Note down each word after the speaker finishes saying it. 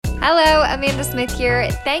Hello, Amanda Smith here.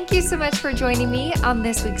 Thank you so much for joining me on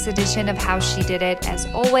this week's edition of How She Did It. As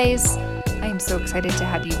always, I am so excited to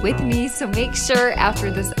have you with me, so make sure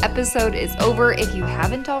after this episode is over, if you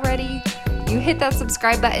haven't already, you hit that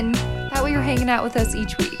subscribe button. That way you're hanging out with us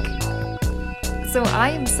each week. So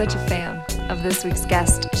I am such a fan of this week's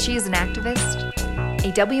guest. She is an activist,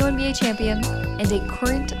 a WNBA champion, and a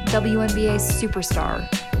current WNBA superstar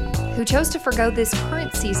who chose to forgo this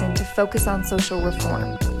current season to focus on social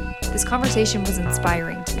reform. This conversation was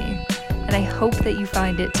inspiring to me, and I hope that you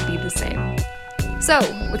find it to be the same. So,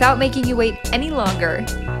 without making you wait any longer,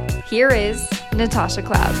 here is Natasha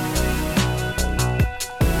Cloud.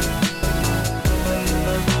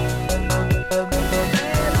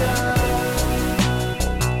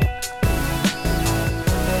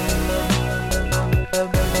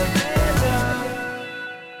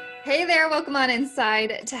 Hey there, welcome on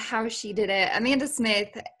inside to How She Did It. Amanda Smith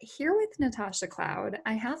here with Natasha Cloud.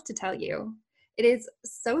 I have to tell you, it is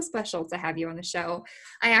so special to have you on the show.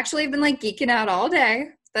 I actually have been geeking out all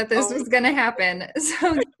day that this was going to happen.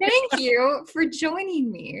 So thank you for joining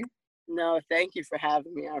me. No, thank you for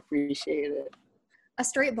having me. I appreciate it. A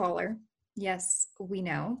straight baller. Yes, we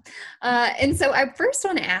know. And so I first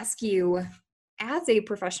want to ask you, as a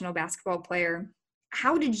professional basketball player,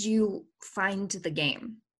 how did you find the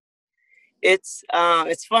game? It's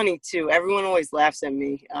funny too. Everyone always laughs at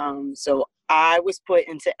me. So I was put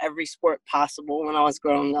into every sport possible when I was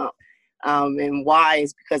growing up. And why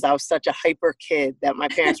is because I was such a hyper kid that my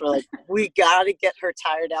parents were like, we got to get her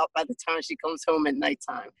tired out by the time she comes home at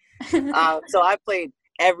nighttime. So I played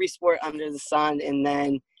every sport under the sun, and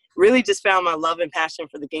then really just found my love and passion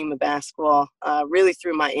for the game of basketball really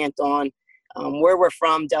through my Aunt Dawn. Where we're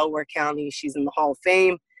from, Delaware County, she's in the Hall of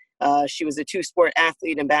Fame. She was a two-sport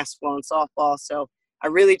athlete in basketball and softball, so I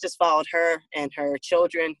really just followed her and her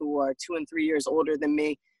children, who are 2 and 3 years older than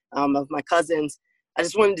me, of my cousins. I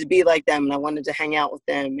just wanted to be like them, and I wanted to hang out with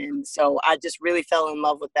them, and so I just really fell in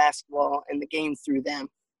love with basketball and the game through them.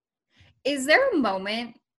 Is there a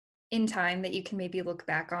moment in time that you can maybe look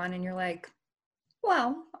back on and you're like,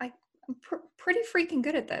 well, I'm pretty freaking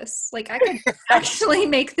good at this. I could actually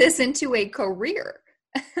make this into a career?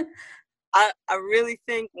 I really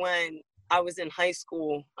think when I was in high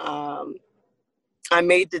school, I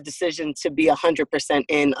made the decision to be 100%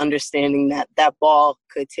 in, understanding that ball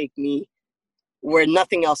could take me where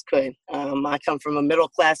nothing else could. I come from a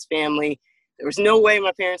middle-class family. There was no way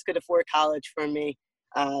my parents could afford college for me.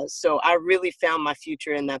 So I really found my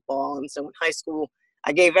future in that ball. And so in high school,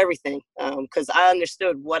 I gave everything because I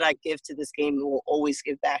understood what I give to this game will always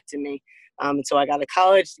give back to me. And so I got a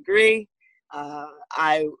college degree.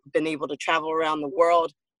 I've been able to travel around the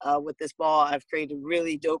world with this ball. I've created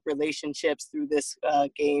really dope relationships through this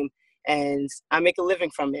game, and I make a living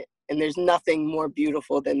from it. And there's nothing more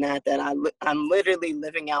beautiful than that I'm literally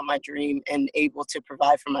living out my dream and able to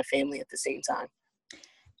provide for my family at the same time.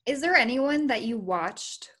 Is there anyone that you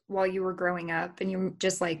watched while you were growing up and you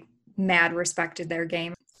just mad respected their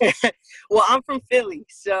game? Well, I'm from Philly,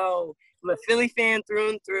 so I'm a Philly fan through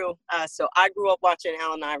and through. So I grew up watching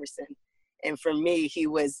Allen Iverson. And for me, he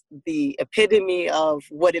was the epitome of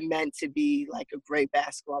what it meant to be a great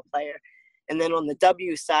basketball player. And then on the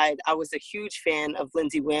W side, I was a huge fan of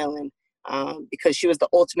Lindsay Whalen because she was the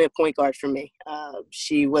ultimate point guard for me.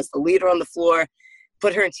 She was the leader on the floor,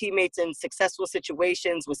 put her teammates in successful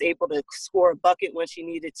situations, was able to score a bucket when she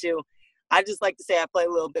needed to. I just like to say I play a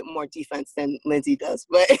little bit more defense than Lindsay does,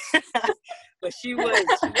 but but she was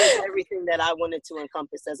everything that I wanted to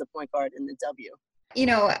encompass as a point guard in the W.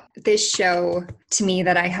 This show to me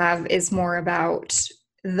that I have is more about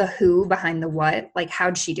the who behind the what.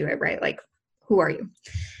 How'd she do it, right? Who are you?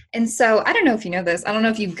 And so I don't know if you know this. I don't know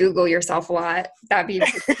if you Google yourself a lot. That'd be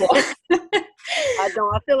cool. I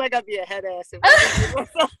don't. I feel like I'd be a head ass.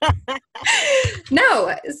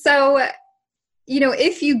 No. So,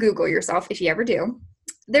 if you Google yourself, if you ever do,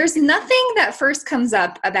 there's nothing that first comes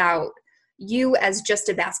up about you as just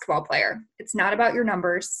a basketball player. It's not about your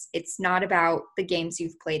numbers. It's not about the games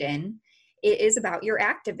you've played in. It is about your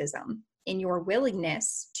activism and your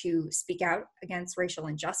willingness to speak out against racial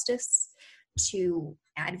injustice, to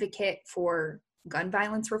advocate for gun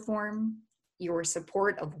violence reform, your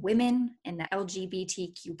support of women and the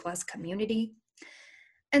LGBTQ plus community.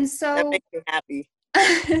 And so that makes me happy.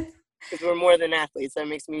 Because we're more than athletes. That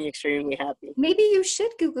makes me extremely happy. Maybe you should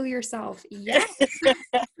Google yourself. Yes.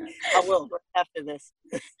 I will after this.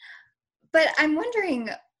 But I'm wondering,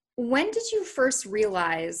 when did you first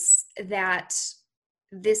realize that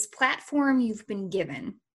this platform you've been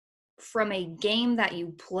given from a game that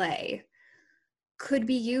you play could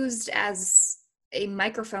be used as a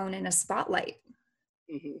microphone and a spotlight?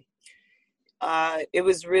 Mm-hmm. It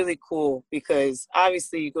was really cool because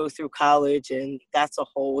obviously you go through college and that's a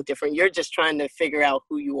whole different, you're just trying to figure out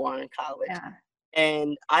who you are in college. Yeah.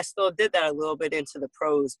 And I still did that a little bit into the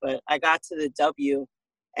pros, but I got to the W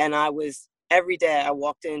and every day I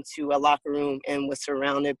walked into a locker room and was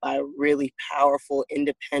surrounded by really powerful,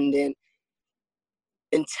 independent,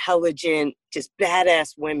 intelligent, just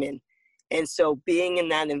badass women. And so being in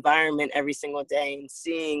that environment every single day and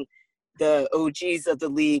seeing the OGs of the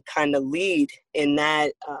league kind of lead in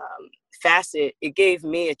that facet, it gave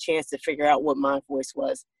me a chance to figure out what my voice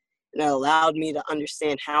was. And it allowed me to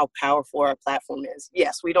understand how powerful our platform is.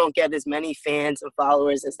 Yes, we don't get as many fans and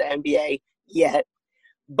followers as the NBA yet,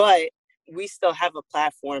 but we still have a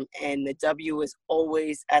platform, and the W is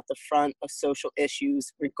always at the front of social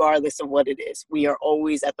issues, regardless of what it is. We are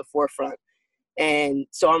always at the forefront. And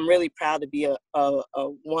so I'm really proud to be a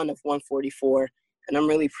one of 144. And I'm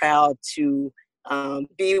really proud to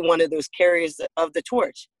be one of those carriers of the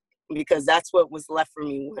torch, because that's what was left for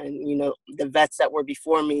me when, the vets that were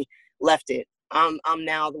before me left it. I'm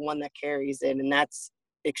now the one that carries it, and that's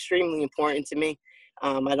extremely important to me.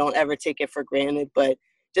 I don't ever take it for granted, but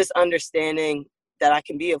just understanding that I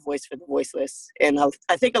can be a voice for the voiceless. And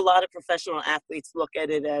I think a lot of professional athletes look at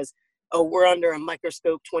it as, oh, we're under a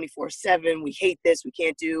microscope 24/7. We hate this. We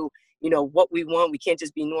can't do, what we want. We can't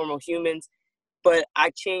just be normal humans. But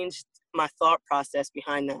I changed my thought process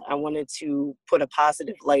behind that. I wanted to put a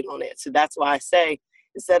positive light on it. So that's why I say,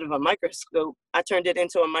 instead of a microscope, I turned it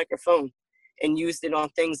into a microphone and used it on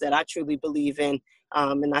things that I truly believe in.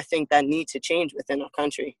 And I think that need to change within our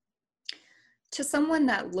country. To someone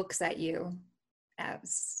that looks at you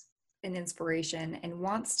as an inspiration and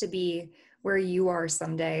wants to be where you are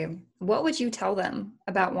someday, what would you tell them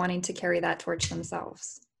about wanting to carry that torch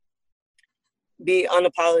themselves? Be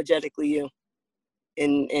unapologetically you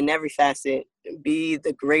in every facet. Be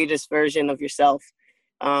the greatest version of yourself.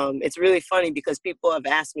 It's really funny because people have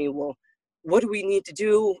asked me, well, what do we need to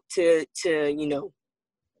do to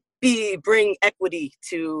bring equity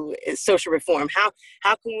to social reform?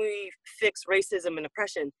 How can we fix racism and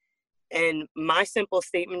oppression? And my simple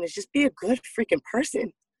statement is just be a good freaking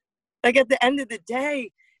person. Like, at the end of the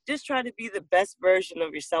day, just try to be the best version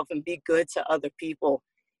of yourself and be good to other people.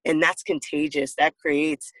 And that's contagious. That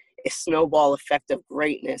creates a snowball effect of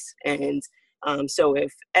greatness. And so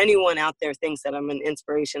if anyone out there thinks that I'm an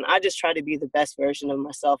inspiration, I just try to be the best version of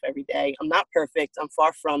myself every day. I'm not perfect. I'm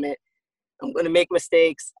far from it. I'm going to make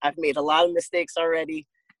mistakes. I've made a lot of mistakes already.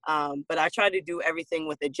 But I try to do everything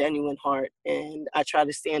with a genuine heart. And I try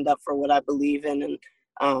to stand up for what I believe in. And,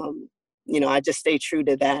 I just stay true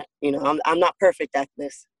to that. I'm not perfect at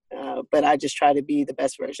this, but I just try to be the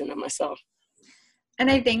best version of myself.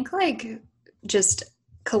 And I think, just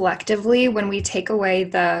collectively, when we take away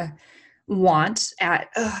the want at,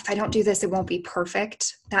 if I don't do this, it won't be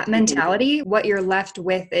perfect, that mentality, what you're left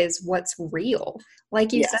with is what's real.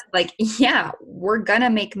 Like you said, we're going to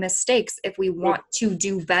make mistakes if we want to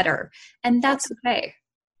do better. And that's okay.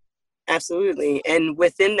 Absolutely. And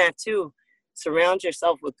within that too, surround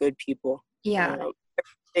yourself with good people. Yeah.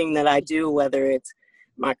 Everything that I do, whether it's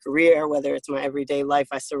my career, whether it's my everyday life,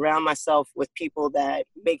 I surround myself with people that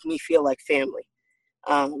make me feel like family.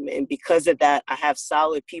 And because of that, I have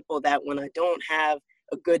solid people that when I don't have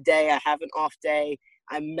a good day, I have an off day,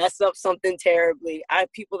 I mess up something terribly, I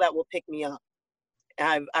have people that will pick me up.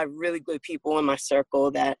 I have really good people in my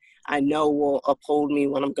circle that I know will uphold me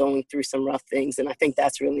when I'm going through some rough things. And I think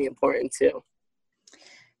that's really important too.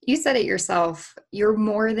 You said it yourself. You're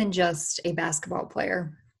more than just a basketball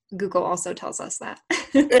player. Google also tells us that.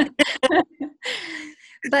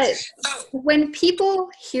 But when people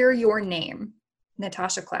hear your name,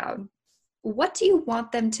 Natasha Cloud, what do you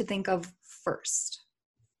want them to think of first?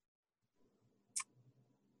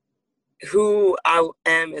 Who I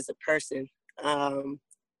am as a person. I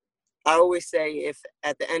always say, if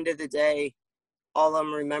at the end of the day, all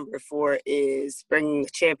I'm remembered for is bringing the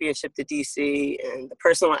championship to DC and the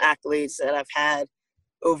personal accolades that I've had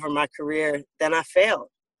over my career, then I failed.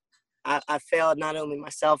 I failed not only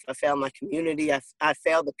myself, I failed my community. I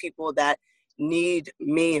failed the people that need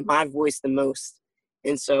me and my voice the most.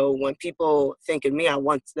 And so when people think of me, I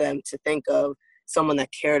want them to think of someone that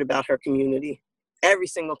cared about her community. Every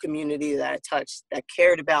single community that I touched, that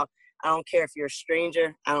cared about. I don't care if you're a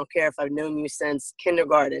stranger. I don't care if I've known you since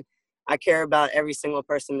kindergarten. I care about every single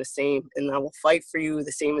person the same, and I will fight for you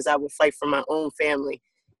the same as I would fight for my own family.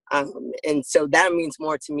 And so that means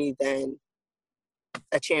more to me than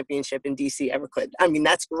a championship in DC ever could. I mean,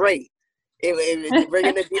 that's great.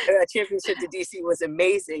 Bringing a championship to DC was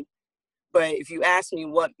amazing. But if you ask me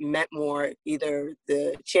what meant more, either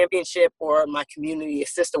the championship or my community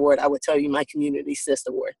assist award, I would tell you my community assist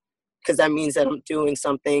award, because that means that I'm doing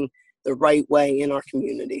something the right way in our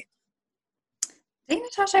community. Hey,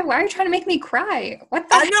 Natasha, why are you trying to make me cry? What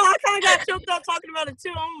the I know, I kind of got choked up talking about it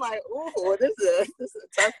too. I'm like, oh, this is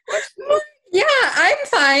a tough question. Yeah, I'm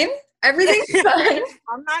fine. Everything's fine.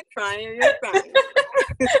 I'm not crying. You're crying.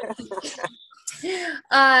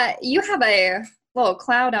 You have a little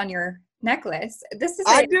cloud on your necklace.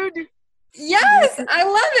 I do. Yes, I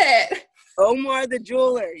love it. Omar the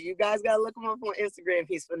jeweler. You guys gotta look him up on Instagram.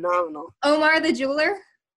 He's phenomenal. Omar the jeweler?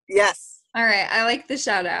 Yes. All right, I like the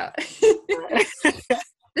shout out.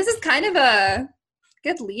 This is kind of a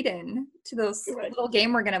good lead-in to this little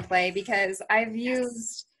game we're gonna play, because I've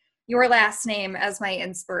used your last name as my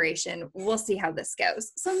inspiration. We'll see how this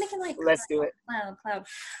goes. So I'm making like let's do it. Cloud.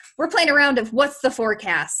 We're playing a round of what's the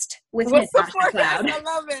forecast with What's Natasha the forecast? Cloud. I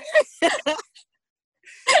love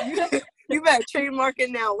it. You better trademark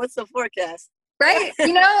it now. What's the forecast? Right?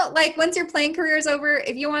 You know, like once your playing career is over,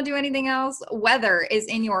 if you want to do anything else, weather is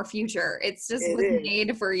in your future. It's just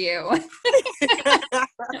made for you. I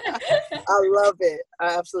love it.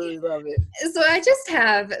 I absolutely love it. So I just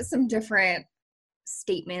have some different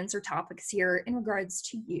statements or topics here in regards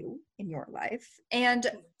to you in your life. And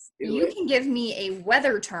you can give me a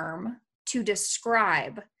weather term to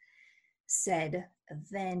describe said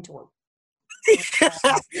event or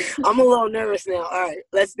I'm a little nervous now. All right,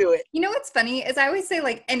 let's do it. You know what's funny is I always say,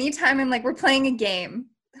 like, anytime I'm like, we're playing a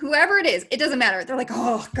game, whoever it is, it doesn't matter. They're like,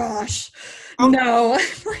 oh gosh, no.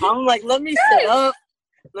 I'm like, let me sit up.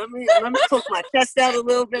 Let me poke my chest out a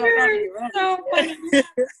little bit. I gotta be ready. So funny.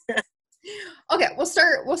 Okay,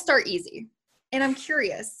 we'll start easy. And I'm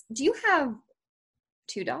curious, do you have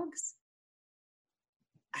 2 dogs?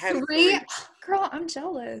 I have 3? Girl, I'm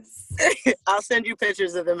jealous. I'll send you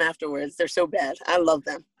pictures of them afterwards. They're so bad. I love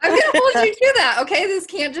them. I'm going to hold you to that, okay? This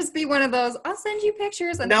can't just be one of those, I'll send you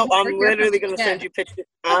pictures. And no, I'm literally going to send you pictures.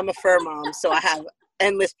 I'm a fur mom, so I have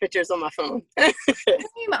endless pictures on my phone. I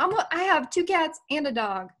have 2 cats and a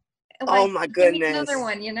dog. Like, oh, my goodness. Another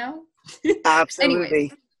one, you know? Absolutely.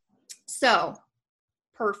 Anyways, so,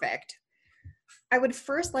 perfect. I would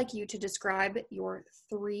first like you to describe your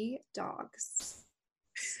 3 dogs.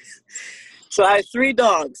 So I have 3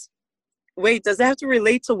 dogs. Wait, does that have to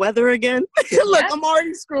relate to weather again? Look, I'm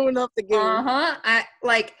already screwing up the game. I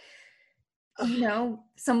like,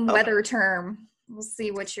 some weather term. We'll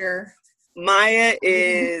see what your Maya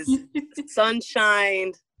is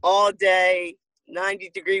sunshine all day,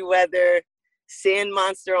 90-degree weather, sand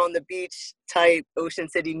monster on the beach type, Ocean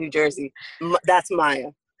City, New Jersey. That's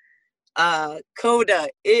Maya. Coda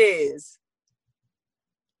is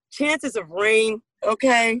chances of rain.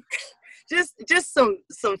 Okay. Just some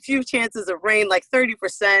few chances of rain, like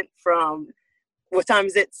 30% from, what time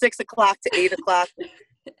is it? 6 o'clock to 8 o'clock.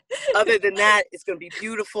 Other than that, it's going to be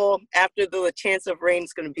beautiful. After the chance of rain,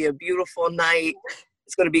 it's going to be a beautiful night.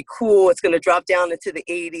 It's going to be cool. It's going to drop down into the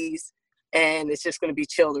 80s, and it's just going to be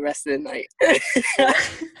chill the rest of the night.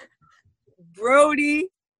 Brody,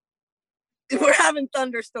 we're having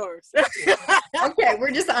thunderstorms. Okay,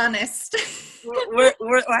 we're just honest.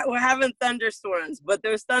 We're having thunderstorms, but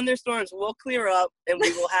those thunderstorms will clear up, and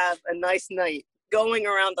we will have a nice night going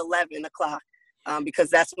around 11 o'clock, because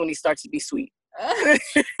that's when he starts to be sweet. Why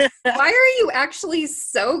are you actually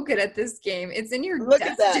so good at this game? It's in your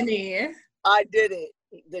destiny. At that. I did it.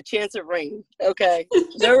 The chance of rain. Okay.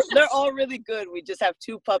 They're all really good. We just have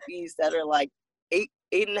 2 puppies that are like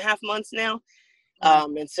 8.5 months now.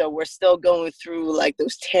 And so we're still going through like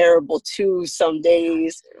those terrible 2s some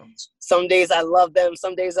days. Some days I love them.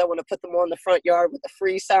 Some days I want to put them on the front yard with a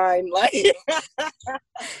free sign. Like,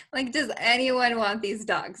 does anyone want these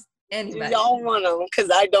dogs? Anybody? Y'all want them, because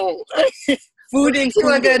I don't. Food into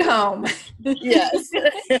a good home. Yes.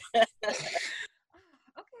 Okay,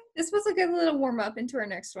 this was a good little warm up into our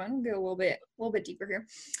next one. We'll go a little bit deeper here.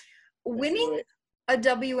 Winning a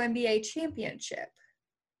WNBA championship.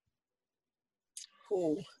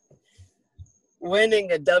 Ooh.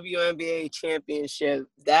 Winning a WNBA championship.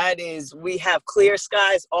 That is, we have clear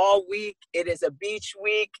skies all week. It is a beach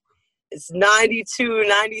week. It's 92,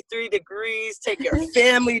 93 degrees. Take your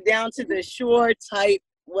family down to the shore type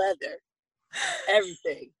weather.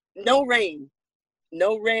 Everything. No rain.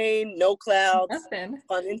 No rain, no clouds. Nothing.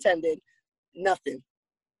 Pun intended. Nothing.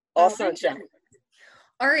 All sunshine.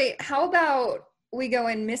 All right. How about we go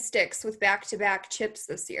in Mystics with back-to-back chips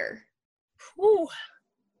this year? Whew.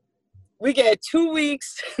 We get 2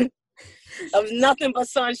 weeks of nothing but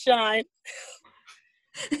sunshine.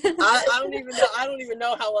 I don't even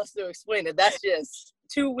know how else to explain it. That's just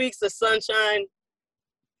 2 weeks of sunshine.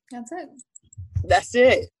 That's it. That's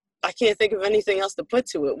it. I can't think of anything else to put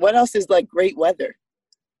to it. What else is like great weather?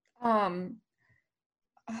 Oh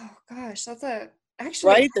gosh, that's a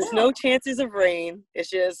actually Right? There's no chances of rain. It's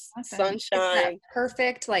just nothing. It's that sunshine.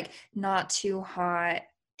 perfect, like not too hot,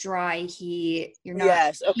 dry heat. You're not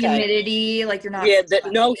Yes. Okay. humidity, like you're not Yeah.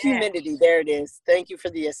 No sweating. humidity. There it is. Thank you for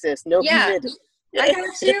the assist. No Yeah, humidity. I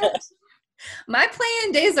got you. My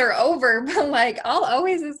playing days are over, but like I'll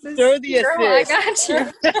always assist. Throw the Girl, I assist.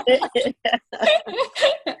 got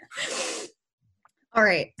you. All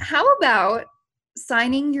right. How about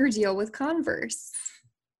signing your deal with Converse?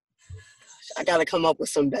 I gotta come up with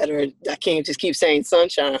some better. I can't just keep saying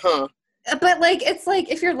sunshine, huh? But like, it's like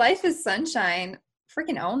if your life is sunshine,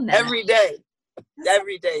 freaking own that. Every day.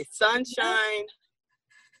 Every day. Sunshine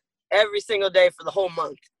every single day for the whole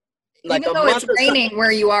month. Like even a though month it's raining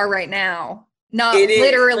where you are right now, not it is.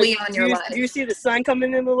 literally Like, on your life. Do you see the sun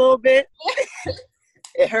coming in a little bit?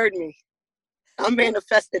 It hurt me. I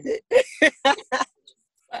manifested it.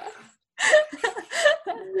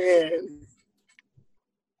 Man.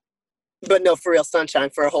 But no, for real, sunshine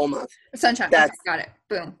for a whole month. Sunshine. Okay, got it.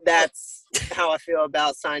 Boom. That's how I feel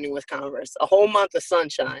about signing with Converse. A whole month of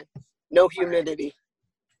sunshine. No humidity.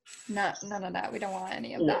 None of that. We don't want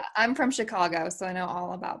any of that. I'm from Chicago, so I know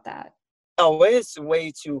all about that. Oh, it's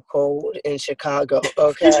way too cold in Chicago,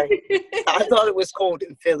 okay? I thought it was cold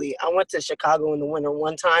in Philly. I went to Chicago in the winter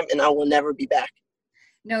one time, and I will never be back.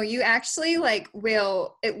 No, you actually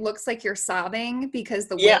it looks like you're sobbing because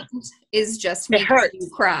the wind is just making you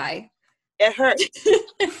cry. It hurts.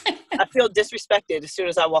 I feel disrespected as soon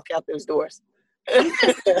as I walk out those doors. I'm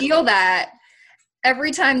going to feel that every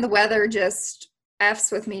time the weather just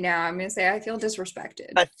F's with me now. I'm going to say I feel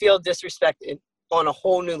disrespected. I feel disrespected on a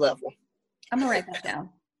whole new level. I'm going to write that down.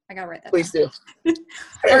 I got to write that Please down. do.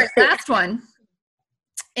 All right, last one.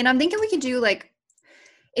 And I'm thinking we could do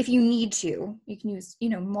if you need to, you can use,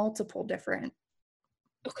 multiple different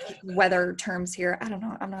weather terms here. I don't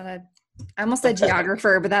know. I almost said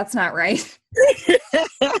geographer, but that's not right.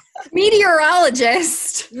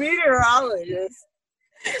 Meteorologist.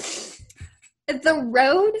 The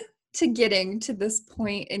road to getting to this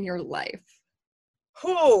point in your life.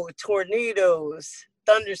 Oh, tornadoes,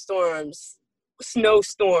 thunderstorms,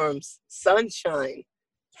 snowstorms, sunshine,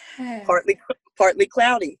 Yes. partly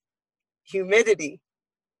cloudy, humidity,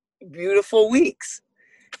 beautiful weeks.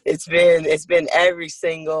 It's been every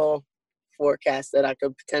single forecast that I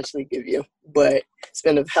could potentially give you, but it's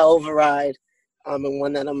been a hell of a ride, and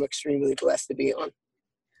one that I'm extremely blessed to be on.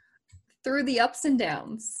 Through the ups and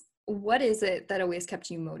downs, what is it that always kept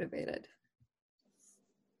you motivated?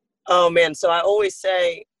 Oh man, so I always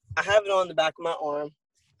say, I have it on the back of my arm.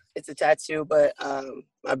 It's a tattoo, but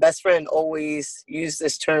my best friend always used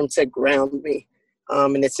this term to ground me,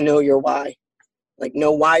 and it's know your why. Like,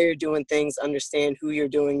 know why you're doing things, understand who you're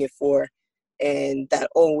doing it for, and that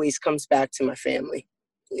always comes back to my family.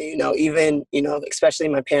 Even, especially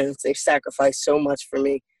my parents, they've sacrificed so much for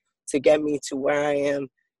me to get me to where I am.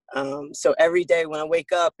 So every day when I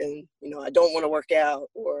wake up and, I don't want to work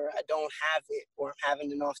out, or I don't have it, or I'm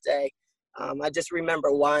having an off day, I just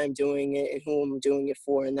remember why I'm doing it and who I'm doing it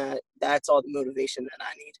for, and that's all the motivation that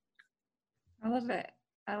I need. I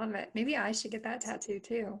love it. Maybe I should get that tattoo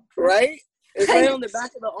too. Right? It's right on the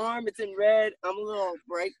back of the arm. It's in red. I'm a little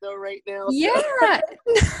bright though right now. So. Yeah.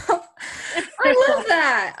 I love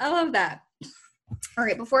that. All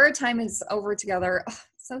right. Before our time is over together,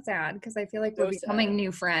 so sad because I feel like we're becoming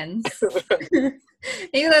new friends.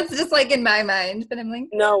 Maybe that's just in my mind, but I'm like,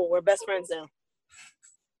 no, we're best friends now.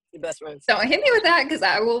 You're best friends. Don't hit me with that because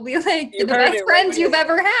I will be like, you're the best friends you've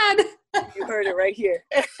ever had. You heard it right here.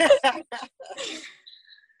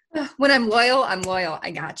 When I'm loyal, I'm loyal.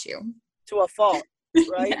 I got you. To a fault,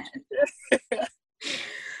 right?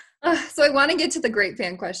 So I want to get to the great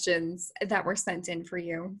fan questions that were sent in for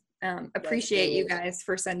you. Appreciate you guys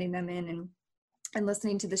for sending them in and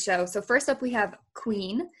listening to the show. So first up, we have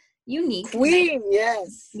Queen. Unique. Queen,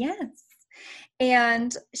 yes. Yes.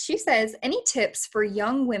 And she says, any tips for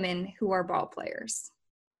young women who are ball players?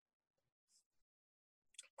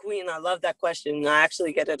 Queen, I love that question. I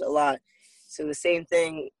actually get it a lot. So the same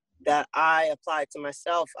thing that I apply to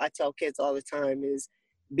myself, I tell kids all the time is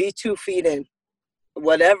be 2 feet in.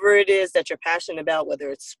 Whatever it is that you're passionate about,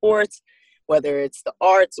 whether it's sports, whether it's the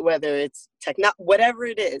arts, whether it's whatever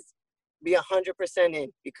it is, be 100%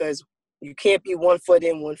 in, because you can't be 1 foot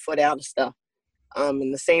in, 1 foot out of stuff.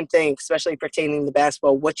 And the same thing, especially pertaining to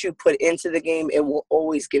basketball, what you put into the game, it will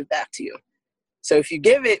always give back to you. So if you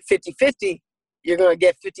give it 50-50, you're going to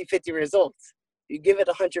get 50-50 results. You give it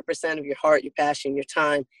 100% of your heart, your passion, your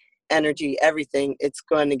time, energy, everything, it's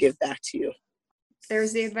going to give back to you.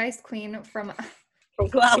 There's the advice queen from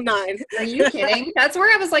Cloud9. Are you kidding? That's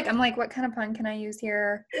where I was like, I'm like, what kind of pun can I use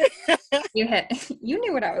here? You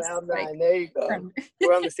knew what I was Cloud9. like. There you go.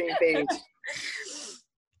 We're on the same page.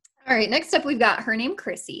 All right. Next up, we've got her name,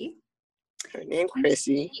 Chrissy. Her name,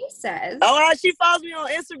 Chrissy. She says, oh, she follows me on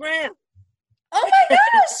Instagram. Oh my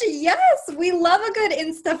gosh. Yes. We love a good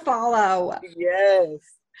Insta follow. Yes.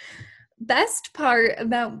 Best part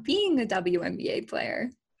about being a WNBA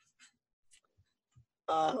player?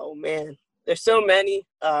 Oh, man. There's so many,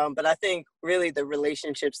 but I think really the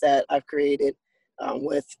relationships that I've created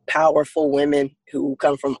with powerful women who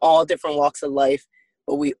come from all different walks of life,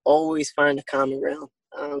 but we always find a common ground.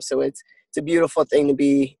 So it's a beautiful thing to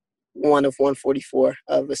be one of 144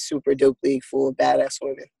 of a super dope league full of badass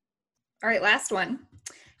women. All right, last one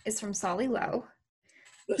is from Solly Lowe.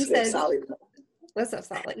 Let's go, Solly Lowe. What's up,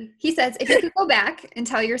 Solly? He says, if you could go back and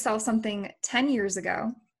tell yourself something 10 years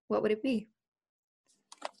ago, what would it be?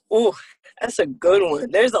 Oh, that's a good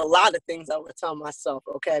one. There's a lot of things I would tell myself,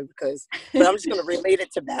 okay? But I'm just going to relate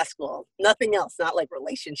it to basketball. Nothing else, not like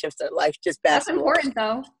relationships or life, just basketball. That's important,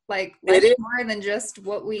 though. Like, it's more than just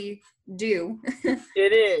what we do.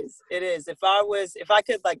 It is. If I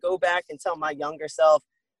could like go back and tell my younger self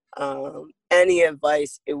any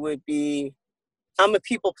advice, it would be, I'm a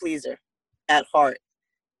people pleaser at heart.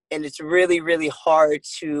 And it's really, really hard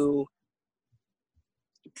to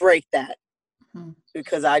break that.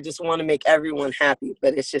 Because I just want to make everyone happy,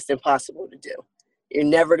 but it's just impossible to do. You're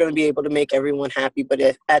never going to be able to make everyone happy, but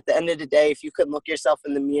at the end of the day, if you could look yourself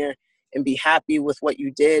in the mirror and be happy with what you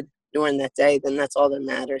did during that day, then that's all that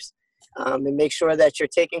matters. And make sure that you're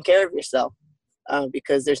taking care of yourself,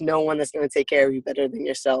 because there's no one that's going to take care of you better than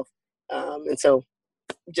yourself. And so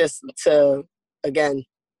just to, again,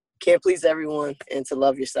 can't please everyone and to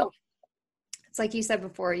love yourself. It's like you said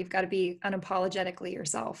before, you've got to be unapologetically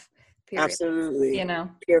yourself. Period. Absolutely. You know.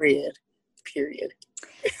 Period.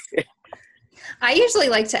 I usually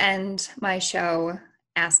like to end my show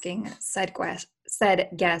asking said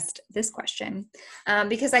guest this question,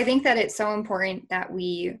 because I think that it's so important that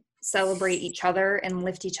we celebrate each other and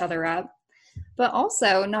lift each other up, but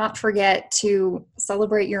also not forget to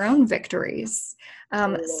celebrate your own victories.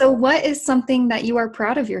 So what is something that you are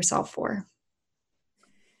proud of yourself for?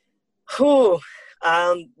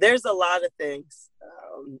 There's a lot of things.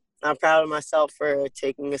 I'm proud of myself for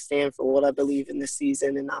taking a stand for what I believe in this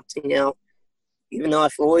season and opting out. Even though I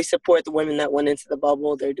fully support the women that went into the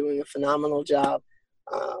bubble, they're doing a phenomenal job.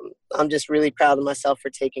 I'm just really proud of myself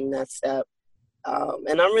for taking that step.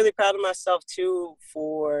 And I'm really proud of myself, too,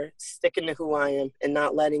 for sticking to who I am and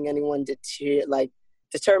not letting anyone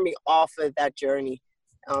deter me off of that journey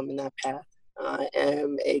and that path. I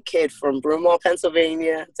am a kid from Broomall,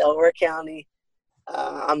 Pennsylvania, Delaware County.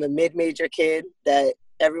 I'm a mid-major kid that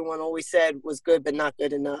everyone always said was good but not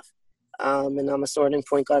good enough. And I'm a starting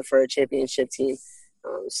point guard for a championship team.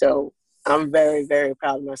 So I'm very, very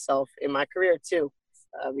proud of myself in my career, too,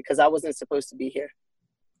 because I wasn't supposed to be here.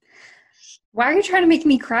 Why are you trying to make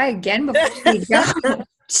me cry again before we go?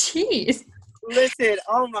 Jeez. Listen,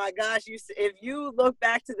 oh, my gosh. If you look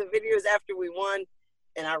back to the videos after we won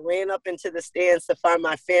and I ran up into the stands to find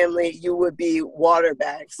my family, you would be water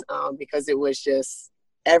bags because it was just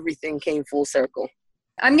everything came full circle.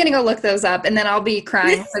 I'm going to go look those up, and then I'll be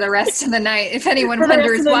crying for the rest of the night if anyone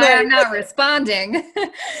wonders why I'm not responding.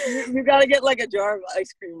 You got to get like a jar of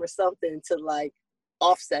ice cream or something to like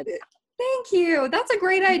offset it. Thank you. That's a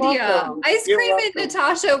great idea. Ice cream and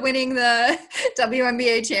Natasha winning the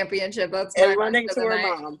WNBA championship. That's and running to her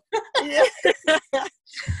mom. Yeah.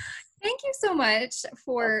 Thank you so much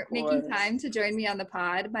for making time to join me on the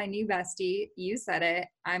pod. My new bestie, you said it.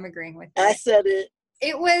 I'm agreeing with you. I said it.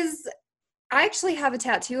 I actually have a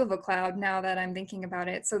tattoo of a cloud now that I'm thinking about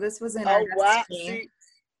it. So this was in our destiny. Wow. See,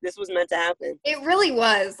 this was meant to happen. It really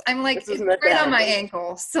was. I'm like, it's right on my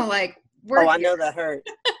ankle. So like, I know that hurt.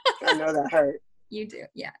 I know that hurt. You do.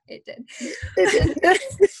 Yeah, it did. It did.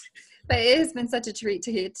 But it has been such a treat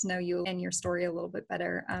to get to know you and your story a little bit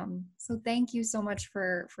better. So thank you so much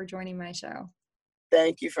for joining my show.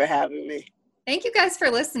 Thank you for having me. Thank you guys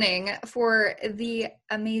for listening. For the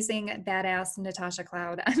amazing, badass Natasha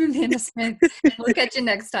Cloud, I'm Amanda Smith. We'll catch you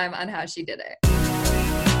next time on How She Did It.